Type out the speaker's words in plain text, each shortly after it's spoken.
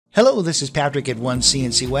Hello, this is Patrick at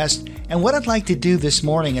OneCNCWest, and what I'd like to do this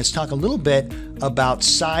morning is talk a little bit about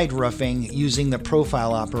side roughing using the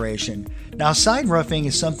profile operation. Now, side roughing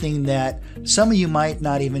is something that some of you might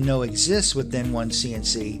not even know exists within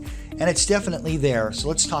OneCNC, and it's definitely there, so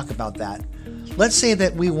let's talk about that. Let's say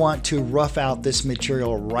that we want to rough out this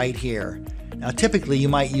material right here. Now, typically you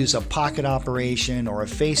might use a pocket operation or a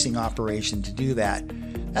facing operation to do that.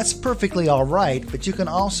 That's perfectly all right, but you can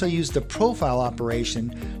also use the profile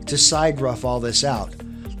operation to side rough all this out.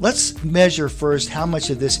 Let's measure first how much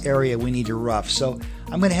of this area we need to rough. So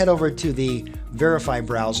I'm going to head over to the Verify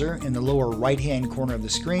browser in the lower right-hand corner of the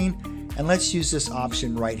screen, and let's use this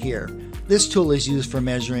option right here. This tool is used for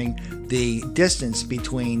measuring the distance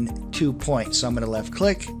between 2 points. So I'm going to left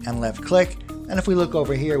click, and if we look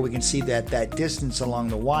over here, we can see that that distance along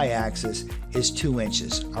the y-axis is 2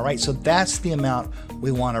 inches. All right, so that's the amount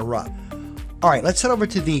we want to rough. All right, let's head over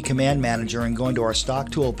to the Command Manager and go into our stock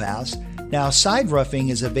toolpaths. Now, side roughing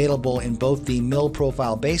is available in both the Mill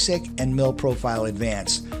Profile Basic and Mill Profile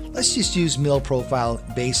Advanced. Let's just use Mill Profile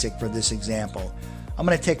Basic for this example. I'm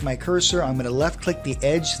going to take my cursor, I'm going to left click the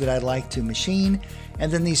edge that I'd like to machine,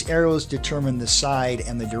 and then these arrows determine the side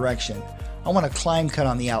and the direction. I want to climb cut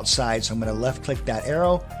on the outside, so I'm going to left click that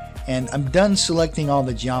arrow, and I'm done selecting all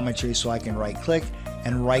the geometry, so I can right click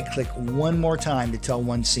and right click one more time to tell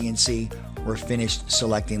OneCNC we're finished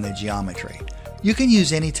selecting the geometry. You can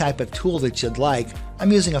use any type of tool that you'd like.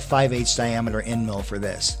 I'm using a 5/8 diameter end mill for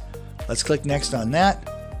this. Let's click next on that,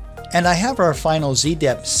 and I have our final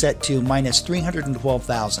Z-depth set to -312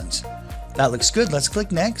 thousandths. That looks good. Let's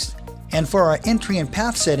click next, and for our entry and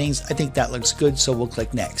path settings, I think that looks good, so we'll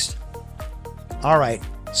click next. Alright,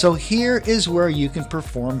 so here is where you can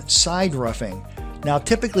perform side roughing. Now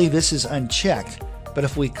typically this is unchecked, but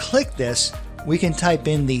if we click this, we can type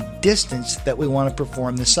in the distance that we want to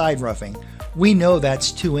perform the side roughing. We know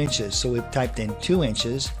that's 2 inches, so we've typed in 2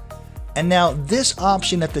 inches. And now this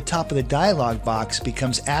option at the top of the dialog box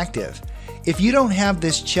becomes active. If you don't have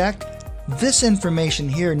this checked, this information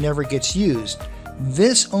here never gets used.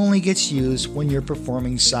 This only gets used when you're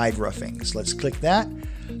performing side roughing. So let's click that.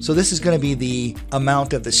 So this is going to be the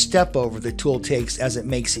amount of the step over the tool takes as it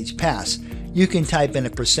makes each pass. You can type in a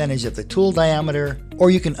percentage of the tool diameter,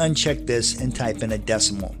 or you can uncheck this and type in a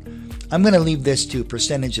decimal. I'm going to leave this to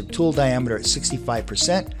percentage of tool diameter at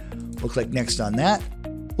 65%. We'll click next on that.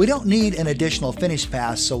 We don't need an additional finish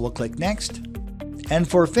pass, so we'll click next. And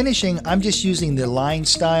for finishing, I'm just using the line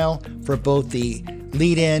style for both the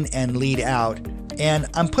lead in and lead out. And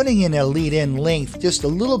I'm putting in a lead-in length just a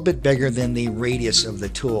little bit bigger than the radius of the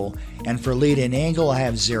tool. And for lead-in angle, I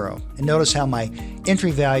have 0. And notice how my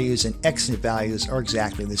entry values and exit values are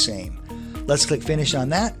exactly the same. Let's click Finish on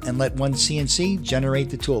that and let OneCNC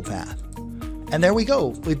generate the toolpath. And there we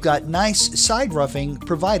go. We've got nice side roughing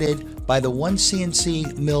provided by the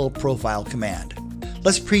OneCNC Mill Profile command.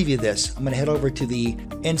 Let's preview this. I'm going to head over to the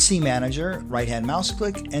NC Manager, right-hand mouse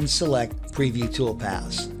click, and select Preview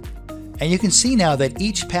Toolpaths. And you can see now that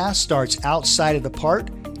each pass starts outside of the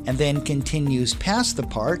part and then continues past the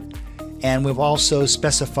part. And we've also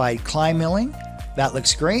specified climb milling. That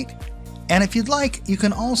looks great. And if you'd like, you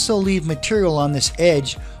can also leave material on this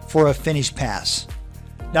edge for a finished pass.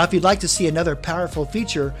 Now, if you'd like to see another powerful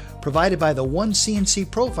feature provided by the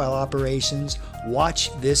OneCNC Profile Operations,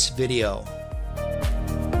 watch this video.